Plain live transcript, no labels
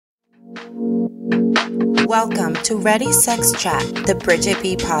Welcome to Ready Sex Chat, the Bridget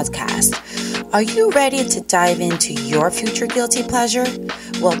B podcast. Are you ready to dive into your future guilty pleasure?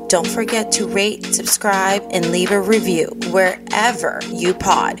 Well, don't forget to rate, subscribe, and leave a review wherever you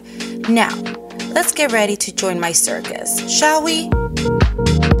pod. Now, let's get ready to join my circus, shall we?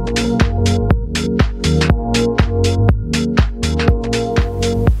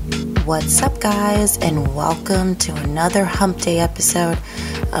 What's up, guys, and welcome to another Hump Day episode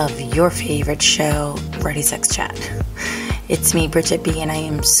of your favorite show, Ready Sex Chat. It's me, Bridget B, and I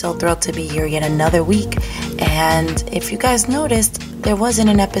am so thrilled to be here yet another week. And if you guys noticed, there wasn't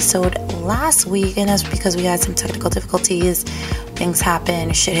an episode last week, and that's because we had some technical difficulties. Things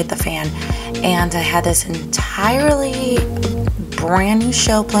happened, shit hit the fan, and I had this entirely brand new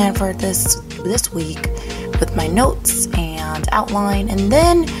show planned for this week with my notes and outline, and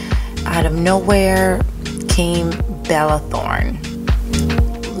then out of nowhere came Bella Thorne.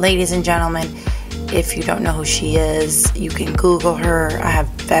 Ladies and gentlemen, if you don't know who she is, you can Google her. I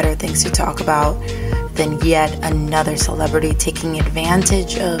have better things to talk about than yet another celebrity taking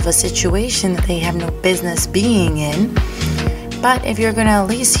advantage of a situation that they have no business being in. But if you're going to at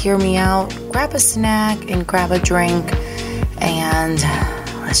least hear me out, grab a snack and grab a drink, and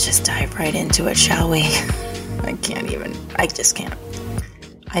let's just dive right into it, shall we? I just can't.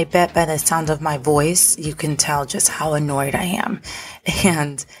 I bet by the sound of my voice, you can tell just how annoyed I am.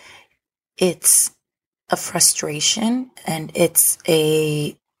 And it's a frustration, and it's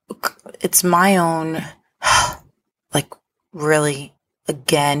my own, like, really,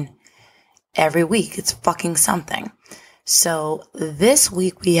 again, every week, it's fucking something. So this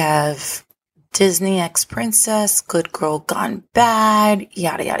week we have Disney ex-princess, good girl gone bad,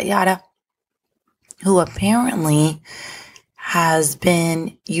 yada, yada, yada, who apparently has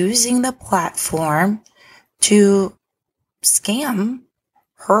been using the platform to scam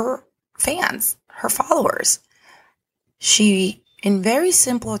her fans, her followers. She, in very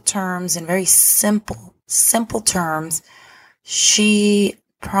simple terms, she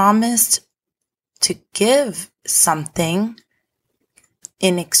promised to give something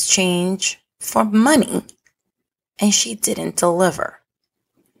in exchange for money, and she didn't deliver.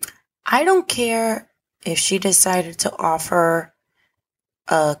 I don't care if she decided to offer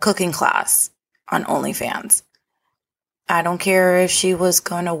a cooking class on OnlyFans. I don't care if she was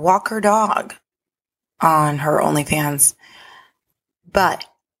going to walk her dog on her OnlyFans. But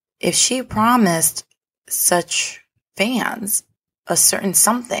if she promised such fans a certain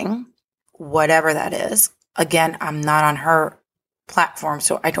something, whatever that is, again, I'm not on her platform,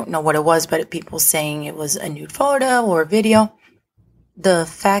 so I don't know what it was, but people saying it was a nude photo or video. The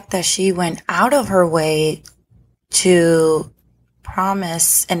fact that she went out of her way to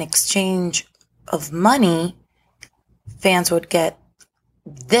promise an exchange of money, fans would get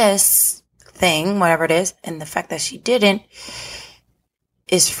this thing, whatever it is, and the fact that she didn't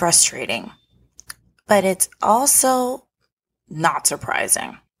is frustrating. But it's also not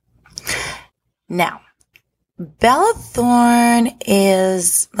surprising. Now, Bella Thorne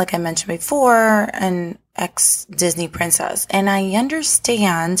is, like I mentioned before, an ex-Disney princess. And I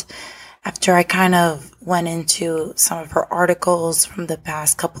understand, after I kind of went into some of her articles from the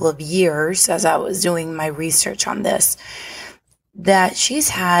past couple of years as I was doing my research on this, that she's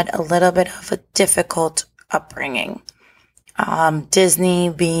had a little bit of a difficult upbringing. Disney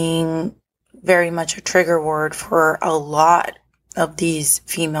being very much a trigger word for a lot of these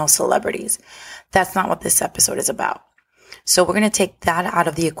female celebrities. That's not what this episode is about. So we're going to take that out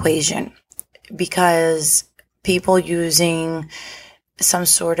of the equation, because people using some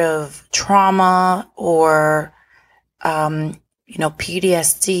sort of trauma or,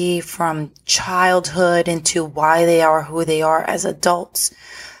 PTSD from childhood into why they are who they are as adults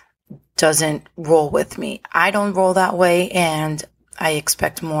doesn't roll with me. I don't roll that way, and I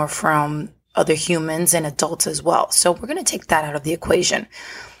expect more from other humans and adults as well. So we're going to take that out of the equation.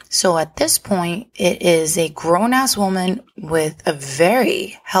 So at this point, it is a grown-ass woman with a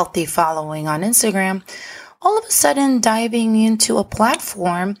very healthy following on Instagram, all of a sudden diving into a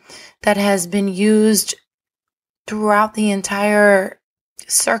platform that has been used throughout the entire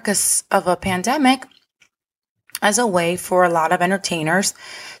circus of a pandemic as a way for a lot of entertainers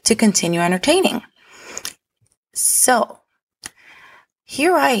to continue entertaining. So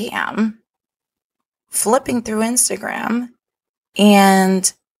here I am flipping through Instagram,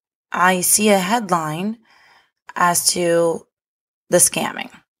 and I see a headline as to the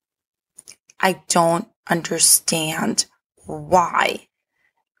scamming. I don't understand why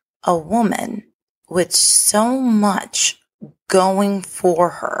a woman with so much going for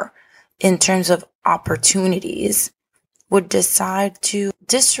her in terms of opportunities would decide to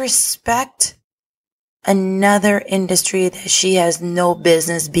disrespect another industry that she has no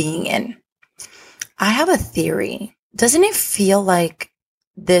business being in. I have a theory. Doesn't it feel like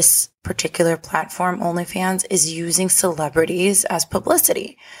this particular platform, OnlyFans, is using celebrities as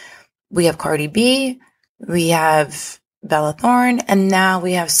publicity? We have Cardi B, we have Bella Thorne, and now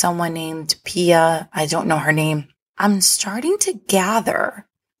we have someone named Pia. I don't know her name. I'm starting to gather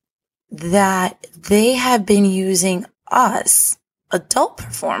that they have been using us, adult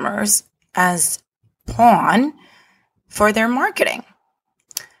performers, as pawn for their marketing.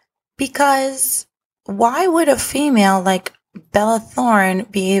 Because why would a female like Bella Thorne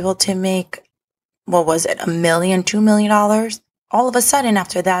be able to make, what was it, $1 million, $2 million? All of a sudden,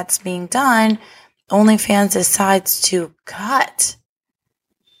 after that's being done, OnlyFans decides to cut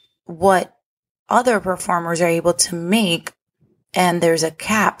what other performers are able to make, and there's a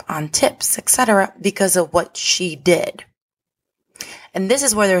cap on tips, etc., because of what she did. And this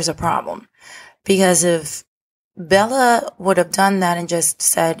is where there's a problem, because if Bella would have done that and just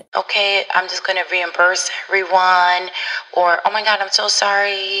said, okay, I'm just going to reimburse everyone, or, oh my God, I'm so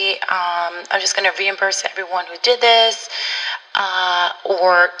sorry, I'm just going to reimburse everyone who did this,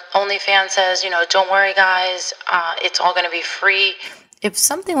 or OnlyFans says, don't worry guys, it's all going to be free. If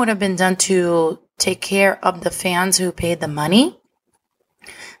something would have been done to take care of the fans who paid the money,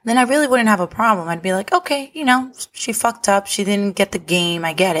 then I really wouldn't have a problem. I'd be like, okay, she fucked up, she didn't get the game,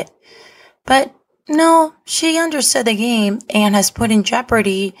 I get it. But no, she understood the game and has put in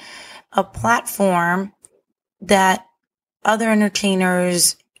jeopardy a platform that other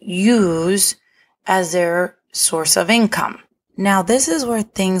entertainers use as their source of income. Now, this is where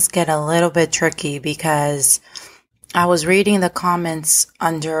things get a little bit tricky, because I was reading the comments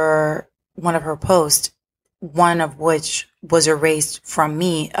under one of her posts, one of which was erased from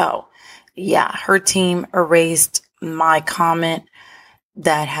me. Oh, yeah, her team erased my comment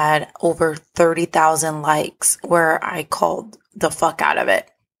that had over 30,000 likes, where I called the fuck out of it,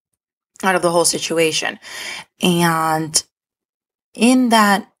 out of the whole situation. And in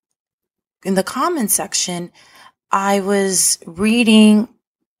the comment section, I was reading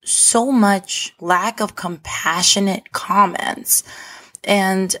so much lack of compassionate comments,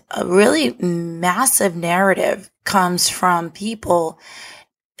 and a really massive narrative comes from people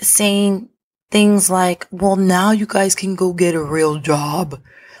saying things like, well, now you guys can go get a real job,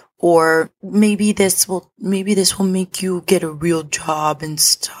 or maybe this will make you get a real job and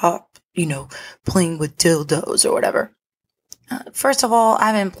stop, playing with dildos or whatever. First of all,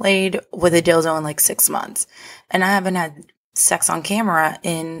 I haven't played with a dildo in like 6 months, and I haven't had sex on camera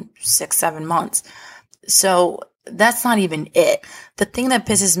in 6-7 months. So that's not even it. The thing that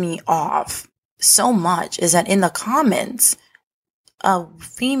pisses me off so much is that in the comments, a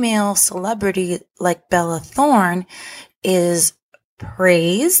female celebrity like Bella Thorne is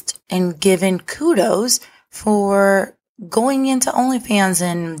praised and given kudos for going into OnlyFans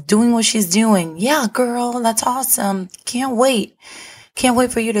and doing what she's doing. Yeah, girl, that's awesome. Can't wait. Can't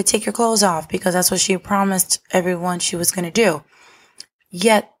wait for you to take your clothes off, because that's what she promised everyone she was going to do.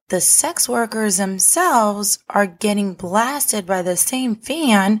 Yet the sex workers themselves are getting blasted by the same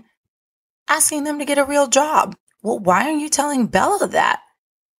fan asking them to get a real job. Well, why aren't you telling Bella that?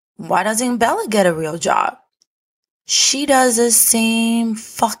 Why doesn't Bella get a real job? She does the same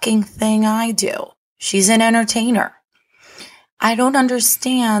fucking thing I do. She's an entertainer. I don't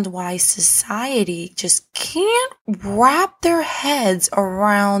understand why society just can't wrap their heads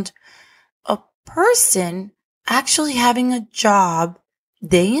around a person actually having a job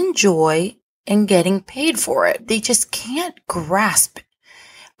they enjoy and getting paid for it. They just can't grasp it.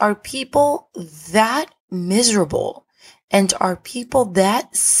 Are people that miserable, and are people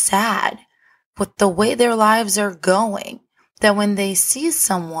that sad with the way their lives are going, that when they see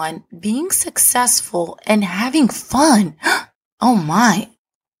someone being successful and having fun, oh my,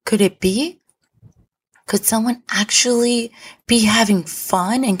 could it be? Could someone actually be having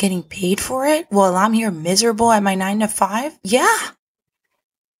fun and getting paid for it while I'm here miserable at my 9 to 5? Yeah.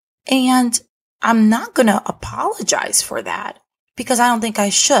 And I'm not going to apologize for that, because I don't think I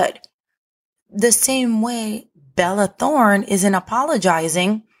should. The same way Bella Thorne isn't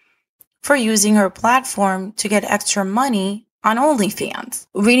apologizing for using her platform to get extra money on OnlyFans.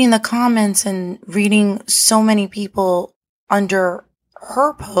 Reading the comments and reading so many people under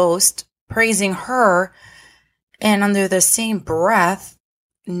her post praising her, and under the same breath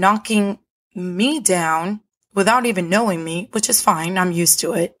knocking me down without even knowing me, which is fine, I'm used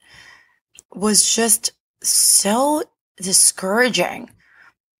to it, was just so discouraging,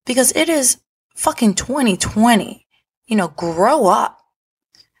 because it is fucking 2020. Grow up,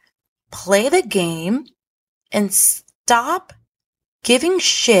 play the game, and stop giving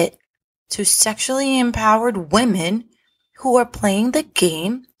shit to sexually empowered women who are playing the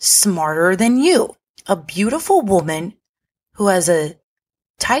game smarter than you. A beautiful woman who has a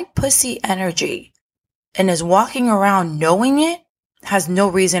tight pussy energy and is walking around knowing it has no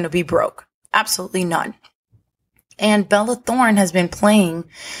reason to be broke. Absolutely none. And Bella Thorne has been playing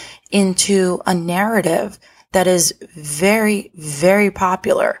into a narrative that is very, very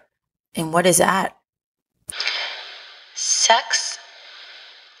popular. And what is that? Sex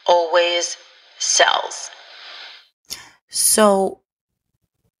always sells. So,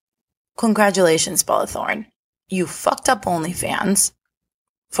 congratulations, Bella Thorne. You fucked up OnlyFans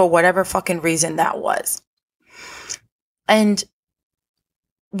for whatever fucking reason that was. And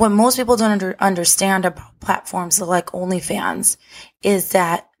what most people don't understand about platforms like OnlyFans is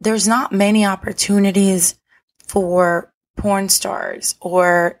that there's not many opportunities for porn stars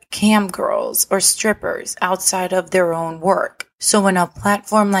or cam girls or strippers outside of their own work. So when a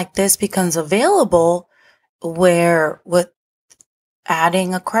platform like this becomes available, where with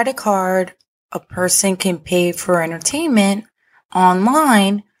adding a credit card, a person can pay for entertainment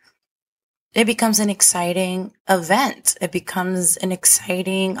online, it becomes an exciting event. It becomes an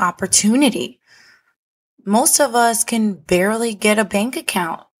exciting opportunity. Most of us can barely get a bank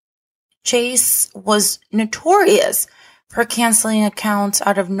account. Chase was notorious for canceling accounts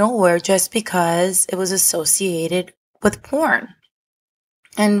out of nowhere just because it was associated with porn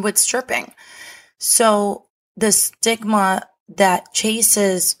and with stripping. So the stigma that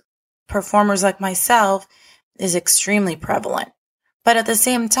chases performers like myself is extremely prevalent. But at the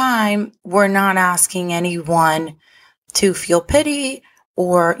same time, we're not asking anyone to feel pity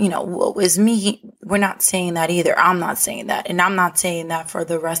or, woe is me. We're not saying that either. I'm not saying that. And I'm not saying that for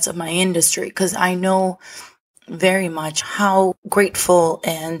the rest of my industry, because I know very much how grateful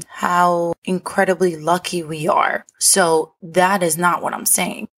and how incredibly lucky we are. So that is not what I'm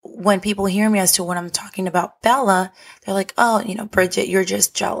saying. When people hear me as to what I'm talking about Bella, they're like, oh, Bridget, you're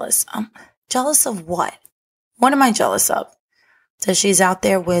just jealous. Jealous of what? What am I jealous of? That she's out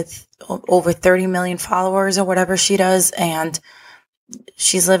there with over 30 million followers or whatever she does, and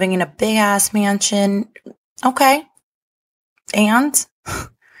she's living in a big ass mansion. Okay. And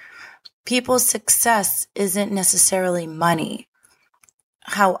people's success isn't necessarily money.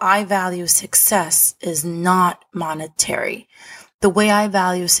 How I value success is not monetary. The way I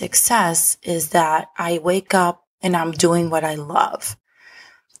value success is that I wake up and I'm doing what I love.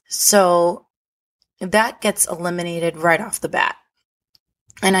 So that gets eliminated right off the bat.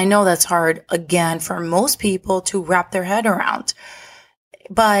 And I know that's hard, again, for most people to wrap their head around.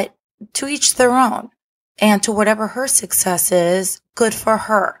 But to each their own. And to whatever her success is, good for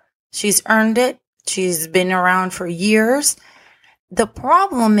her. She's earned it. She's been around for years. The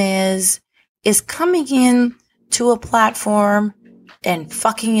problem is coming in to a platform and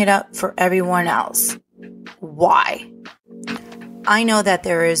fucking it up for everyone else. Why? I know that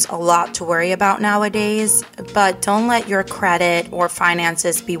there is a lot to worry about nowadays, but don't let your credit or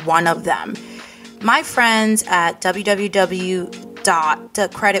finances be one of them. My friends at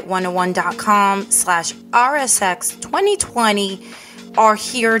www.thecredit101.com/RSX2020 are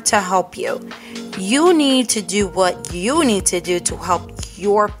here to help you. You need to do what you need to do to help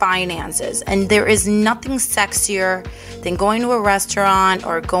your finances. And there is nothing sexier than going to a restaurant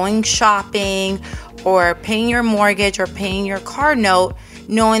or going shopping or paying your mortgage or paying your car note,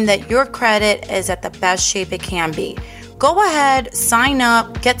 knowing that your credit is at the best shape it can be. Go ahead, sign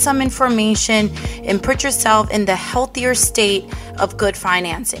up, get some information, and put yourself in the healthier state of good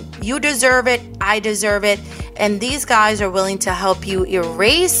financing. You deserve it. I deserve it. And these guys are willing to help you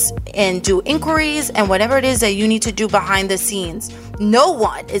erase and do inquiries and whatever it is that you need to do behind the scenes. No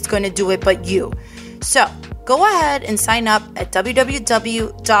one is going to do it but you. So go ahead and sign up at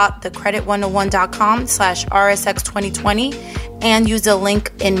www.thecredit101.com/RSX2020 and use the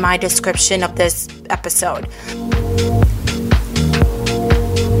link in my description of this episode.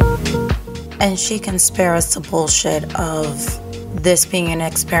 And she can spare us the bullshit of this being an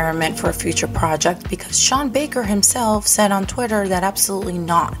experiment for a future project, because Sean Baker himself said on Twitter that absolutely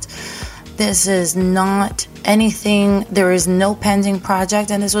not. This is not anything. There is no pending project,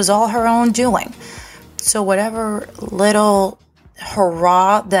 and this was all her own doing. So whatever little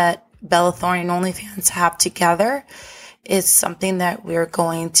hurrah that Bella Thorne and OnlyFans have together is something that we're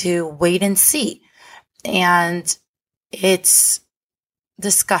going to wait and see. And it's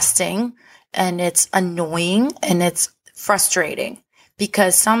disgusting, and it's annoying, and it's frustrating,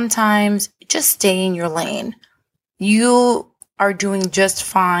 because sometimes just stay in your lane. You are doing just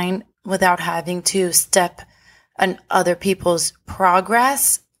fine without having to step on other people's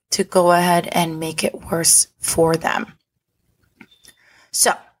progress to go ahead and make it worse for them.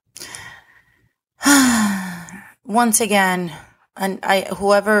 So once again, and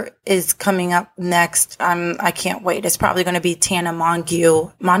whoever is coming up next, I can't wait. It's probably going to be Tana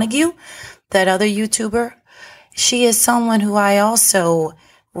Montague, that other YouTuber. She is someone who I also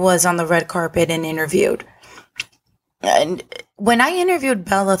was on the red carpet and interviewed. And when I interviewed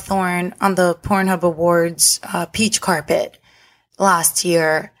Bella Thorne on the Pornhub Awards peach carpet last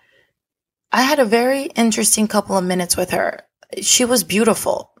year, I had a very interesting couple of minutes with her. She was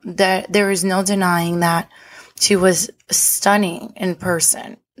beautiful. There is no denying that. She was stunning in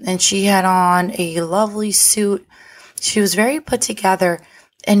person, and she had on a lovely suit. She was very put together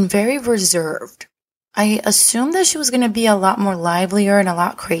and very reserved. I assumed that she was going to be a lot more livelier and a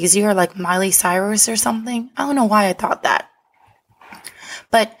lot crazier, like Miley Cyrus or something. I don't know why I thought that.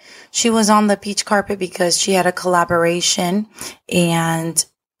 But she was on the peach carpet because she had a collaboration, and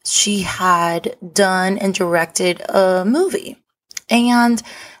she had done and directed a movie. And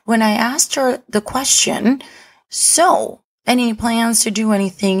when I asked her the question, so any plans to do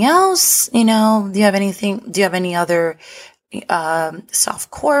anything else? Do you have any other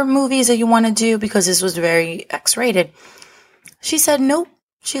softcore movies that you want to do? Because this was very X-rated. She said, nope.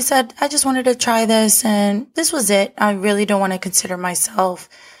 She said, I just wanted to try this, and this was it. I really don't want to consider myself,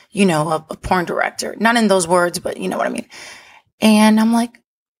 a porn director. Not in those words, but you know what I mean. And I'm like,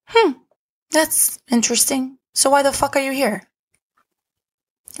 that's interesting. So why the fuck are you here?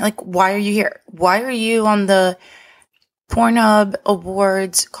 Like, why are you here? Why are you on the Pornhub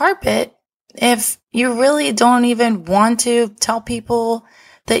Awards carpet if you really don't even want to tell people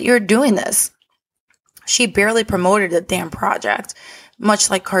that you're doing this? She barely promoted the damn project, much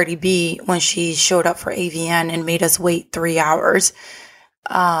like Cardi B when she showed up for AVN and made us wait 3 hours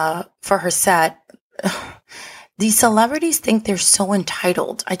for her set. These celebrities think they're so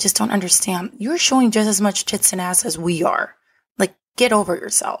entitled. I just don't understand. You're showing just as much tits and ass as we are. Like, get over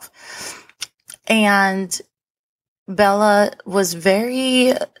yourself. And Bella was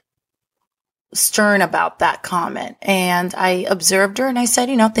very stern about that comment. And I observed her and I said,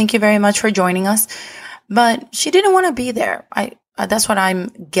 thank you very much for joining us. But she didn't want to be there. That's what I'm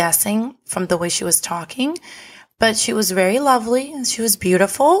guessing from the way she was talking. But she was very lovely, and she was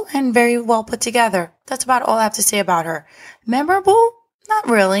beautiful and very well put together. That's about all I have to say about her. Memorable? Not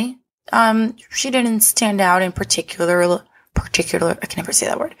really. She didn't stand out in particular, I can never say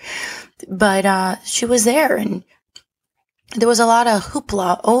that word. But she was there, and there was a lot of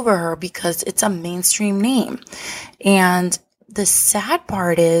hoopla over her because it's a mainstream name. And the sad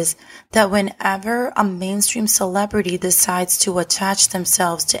part is that whenever a mainstream celebrity decides to attach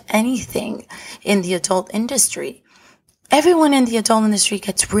themselves to anything in the adult industry, everyone in the adult industry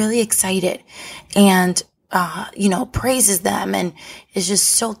gets really excited and, praises them and is just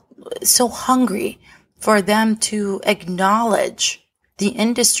so hungry for them to acknowledge the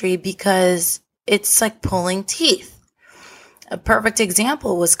industry because it's like pulling teeth. A perfect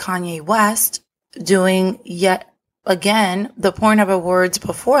example was Kanye West doing yet again, the Pornhub Awards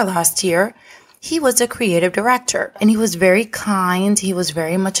before last year. He was a creative director, and he was very kind. He was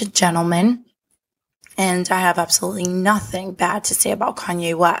very much a gentleman, and I have absolutely nothing bad to say about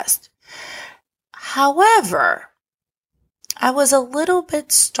Kanye West. However, I was a little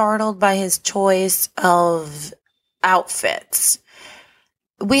bit startled by his choice of outfits.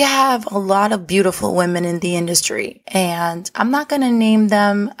 We have a lot of beautiful women in the industry, and I'm not going to name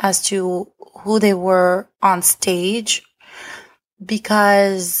them as to who they were on stage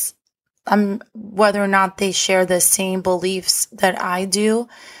because whether or not they share the same beliefs that I do,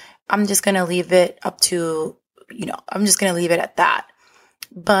 I'm just going to leave it up to, I'm just going to leave it at that.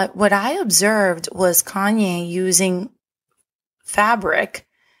 But what I observed was Kanye using fabric,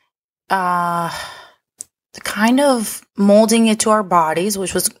 kind of molding it to our bodies,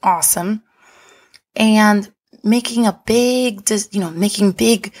 which was awesome, and making making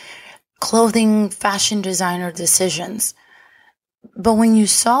big clothing fashion designer decisions. But when you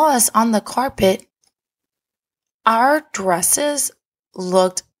saw us on the carpet, our dresses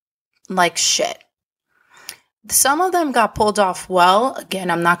looked like shit. Some of them got pulled off well. Again,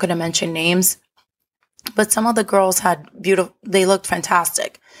 I'm not going to mention names, but some of the girls they looked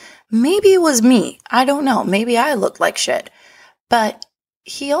fantastic. Maybe it was me. I don't know. Maybe I looked like shit. But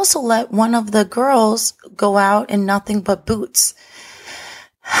he also let one of the girls go out in nothing but boots.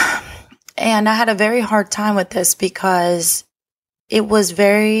 And I had a very hard time with this because it was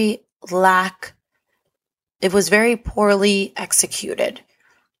very poorly executed.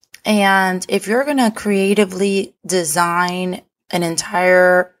 And if you're going to creatively design an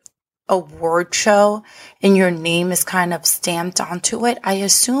entire award show and your name is kind of stamped onto it, I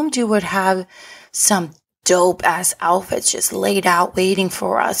assumed you would have some dope ass outfits just laid out waiting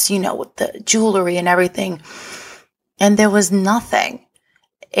for us, with the jewelry and everything. and there was nothing.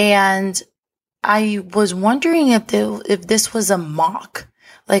 And I was wondering if this was a mock.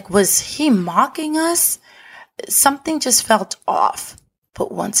 Like, was he mocking us? Something just felt off.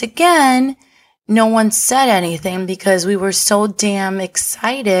 But once again, no one said anything because we were so damn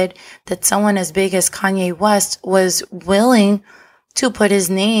excited that someone as big as Kanye West was willing to put his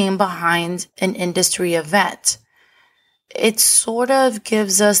name behind an industry event. It sort of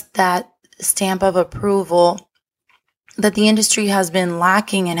gives us that stamp of approval that the industry has been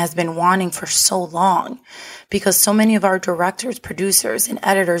lacking and has been wanting for so long, because so many of our directors, producers, and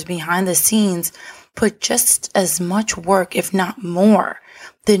editors behind the scenes put just as much work, if not more,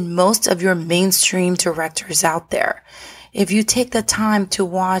 than most of your mainstream directors out there. If you take the time to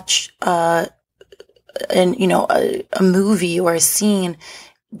watch a movie or a scene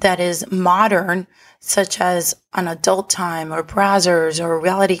that is modern, such as on Adult Time or Brazzers or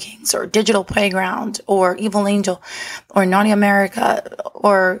Reality Kings or Digital Playground or Evil Angel or Naughty America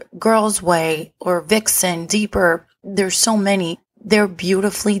or Girls Way or Vixen, Deeper, there's so many. They're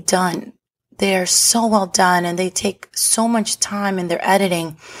beautifully done. They are so well done, and they take so much time in their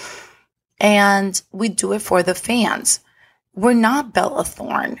editing, and we do it for the fans. We're not Bella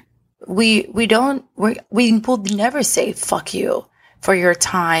Thorne. We will never say fuck you for your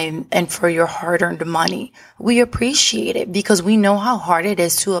time and for your hard-earned money. We appreciate it because we know how hard it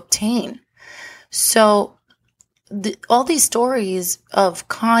is to obtain. So all these stories of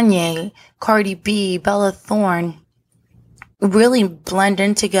Kanye, Cardi B, Bella Thorne really blend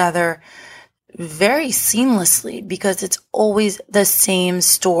in together very seamlessly because it's always the same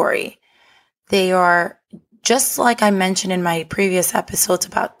story. They are, just like I mentioned in my previous episodes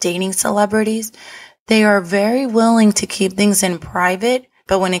about dating celebrities, they are very willing to keep things in private,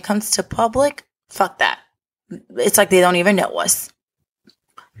 but when it comes to public, fuck that. It's like they don't even know us.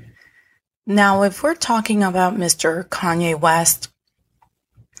 Now, if we're talking about Mr. Kanye West,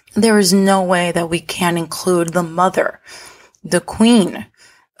 there is no way that we can include the mother, the queen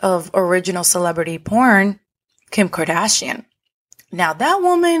of original celebrity porn, Kim Kardashian. Now, that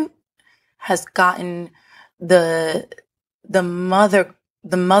woman has gotten the mother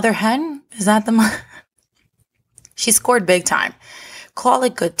hen? Is that the mother? She scored big time. Call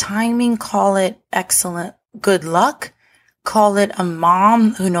it good timing. Call it excellent good luck. Call it a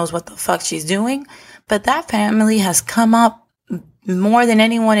mom who knows what the fuck she's doing. But that family has come up more than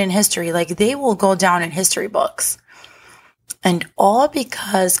anyone in history. Like, they will go down in history books. And all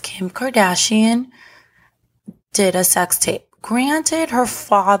because Kim Kardashian did a sex tape. Granted, her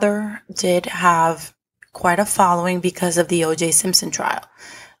father did have quite a following because of the O.J. Simpson trial.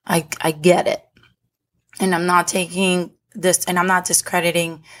 I get it. And I'm not taking this, and I'm not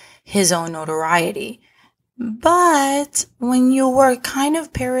discrediting his own notoriety. But when you were kind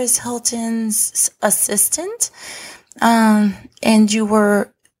of Paris Hilton's assistant, and you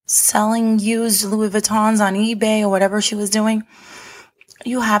were selling used Louis Vuittons on eBay or whatever she was doing,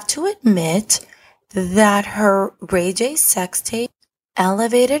 you have to admit that her Ray J sex tape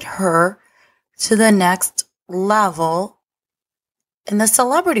elevated her to the next level in the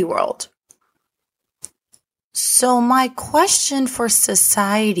celebrity world. So my question for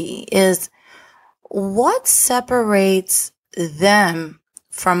society is, what separates them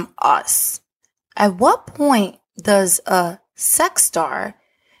from us? At what point does a sex star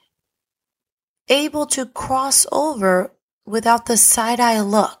able to cross over without the side-eye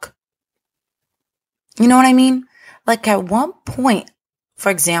look? You know what I mean? Like, at one point, for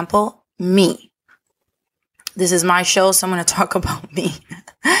example, me. This is my show, so I'm going to talk about me.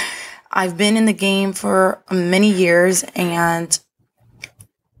 I've been in the game for many years, and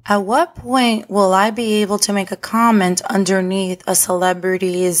at what point will I be able to make a comment underneath a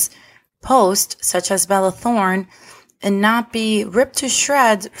celebrity's post, such as Bella Thorne, and not be ripped to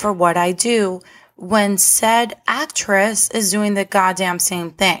shreds for what I do when said actress is doing the goddamn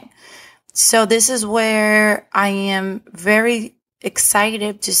same thing? So this is where I am very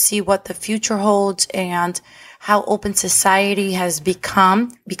excited to see what the future holds and how open society has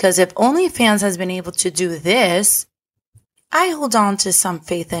become. Because if OnlyFans has been able to do this, I hold on to some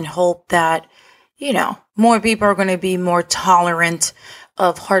faith and hope that, more people are going to be more tolerant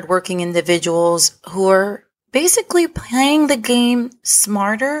of hardworking individuals who are basically playing the game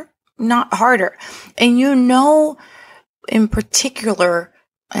smarter, not harder. And in particular,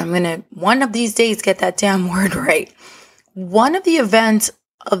 I'm going to one of these days get that damn word right. One of the events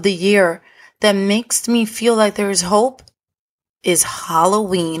of the year that makes me feel like there's hope is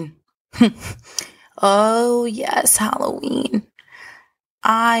Halloween. Oh, yes, Halloween.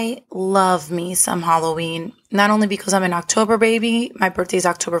 I love me some Halloween. Not only because I'm an October baby, my birthday is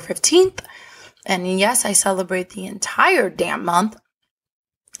October 15th, And yes, I celebrate the entire damn month.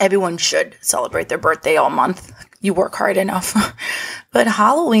 Everyone should celebrate their birthday all month. You work hard enough. But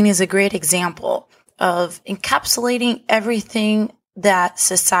Halloween is a great example of encapsulating everything that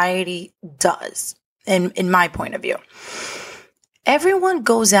society does, in my point of view. Everyone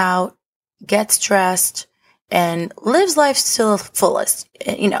goes out, gets dressed, and lives life to the fullest.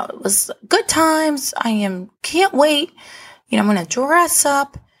 You know, it was good times. Can't wait. You know, I'm going to dress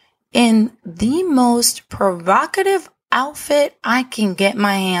up in the most provocative outfit I can get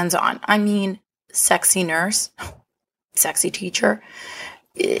my hands on. I mean, sexy nurse, sexy teacher.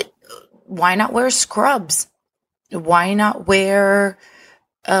 Why not wear scrubs? Why not wear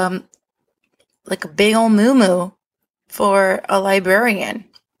like a big old muumuu for a librarian?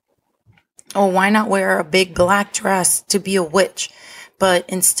 Or why not wear a big black dress to be a witch? But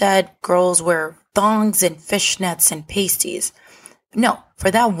instead, girls wear thongs and fishnets and pasties. No,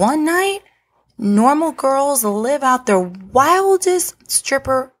 for that one night, normal girls live out their wildest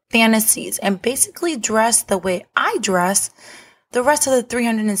stripper fantasies and basically dress the way I dress the rest of the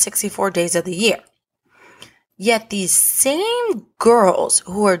 364 days of the year. Yet these same girls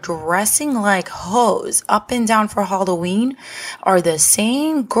who are dressing like hoes up and down for Halloween are the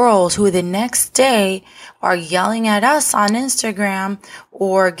same girls who the next day are yelling at us on Instagram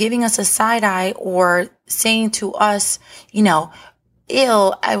or giving us a side eye or saying to us, you know,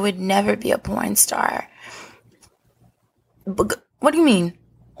 ew, I would never be a porn star. But what do you mean?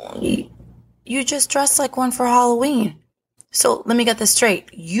 You just dressed like one for Halloween. So let me get this straight.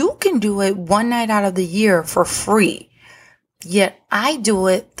 You can do it one night out of the year for free. Yet I do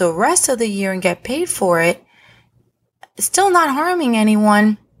it the rest of the year and get paid for it. Still not harming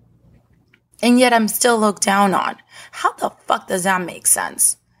anyone. And yet I'm still looked down on. How the fuck does that make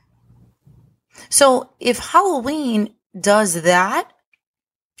sense? So if Halloween does that,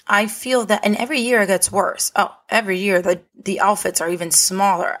 I feel that, and every year it gets worse. Oh, every year the outfits are even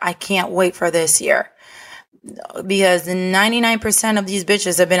smaller. I can't wait for this year. Because 99% of these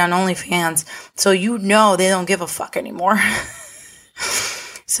bitches have been on OnlyFans. So you know they don't give a fuck anymore.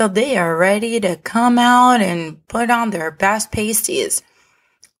 So they are ready to come out and put on their best pasties.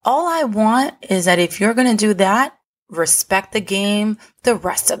 All I want is that if you're going to do that, respect the game the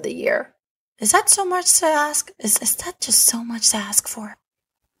rest of the year. Is that so much to ask? Is that just so much to ask for?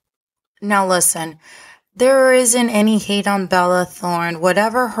 Now listen. There isn't any hate on Bella Thorne.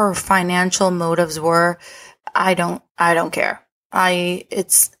 Whatever her financial motives were, I don't care. I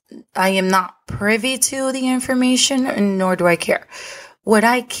am not privy to the information, and nor do I care. What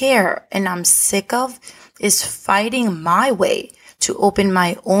I care and I'm sick of is fighting my way to open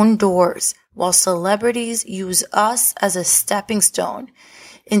my own doors while celebrities use us as a stepping stone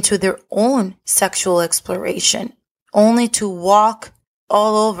into their own sexual exploration, only to walk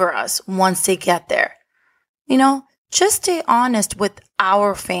all over us once they get there. You know, just stay honest with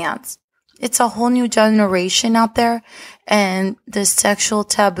our fans. It's a whole new generation out there, and the sexual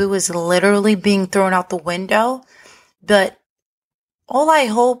taboo is literally being thrown out the window. But all I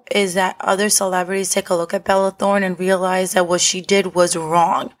hope is that other celebrities take a look at Bella Thorne and realize that what she did was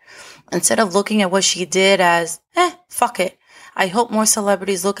wrong. Instead of looking at what she did as, fuck it. I hope more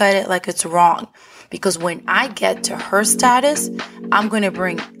celebrities look at it like it's wrong. Because when I get to her status, I'm going to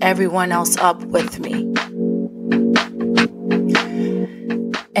bring everyone else up with me.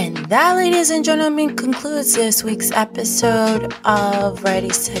 And that, ladies and gentlemen, concludes this week's episode of Ready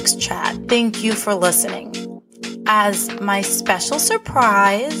Sex Chat. Thank you for listening. As my special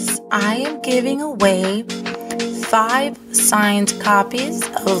surprise, I am giving away 5 signed copies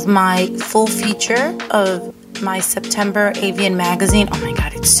of my full feature of my September Avian magazine. Oh my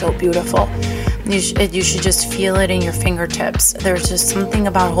God, it's so beautiful. You should just feel it in your fingertips. There's just something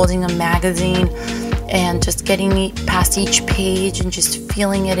about holding a magazine and just getting past each page and just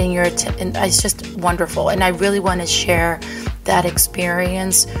feeling it in your and it's just wonderful. And I really want to share that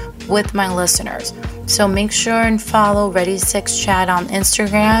experience with my listeners. So make sure and follow Ready Sex Chat on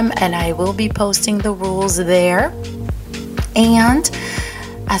Instagram, and I will be posting the rules there. And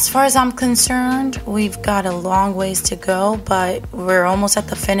as far as I'm concerned, we've got a long ways to go, but we're almost at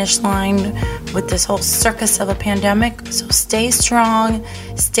the finish line with this whole circus of a pandemic. So stay strong,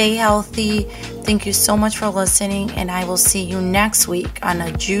 stay healthy. Thank you so much for listening, and I will see you next week on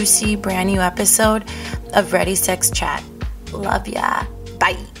a juicy brand new episode of Ready Sex Chat. Love ya.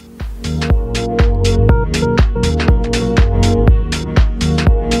 Bye.